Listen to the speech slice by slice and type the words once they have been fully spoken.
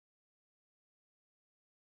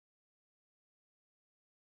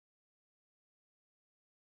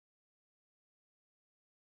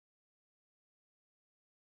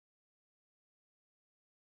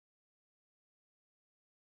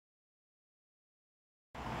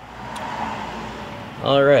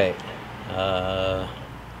Alright, out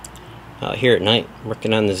here at night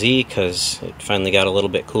working on the Z because it finally got a little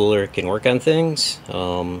bit cooler, it can work on things.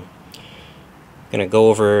 Gonna go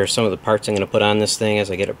over some of the parts I'm gonna put on this thing as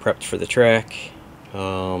I get it prepped for the track.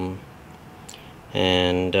 I'll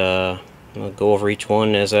go over each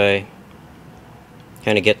one as I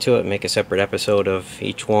kind of get to it, make a separate episode of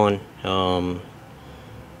each one.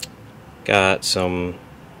 Got some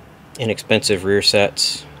inexpensive rear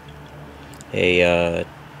sets, a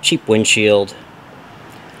cheap windshield,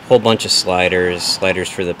 a whole bunch of sliders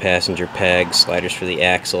for the passenger pegs, sliders for the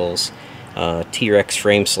axles, T-Rex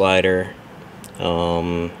frame slider,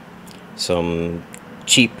 some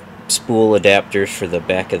cheap spool adapters for the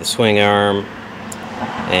back of the swing arm,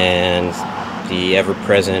 and the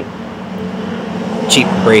ever-present cheap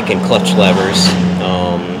brake and clutch levers.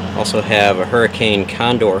 Also have a Hurricane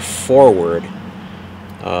Condor forward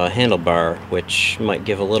handlebar, which might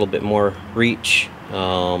give a little bit more reach.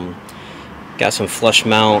 Got some flush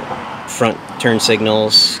mount front turn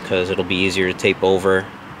signals because it'll be easier to tape over.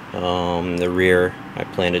 The rear I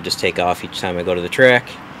plan to just take off each time I go to the track.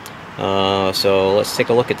 So let's take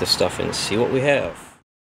a look at this stuff and see what we have.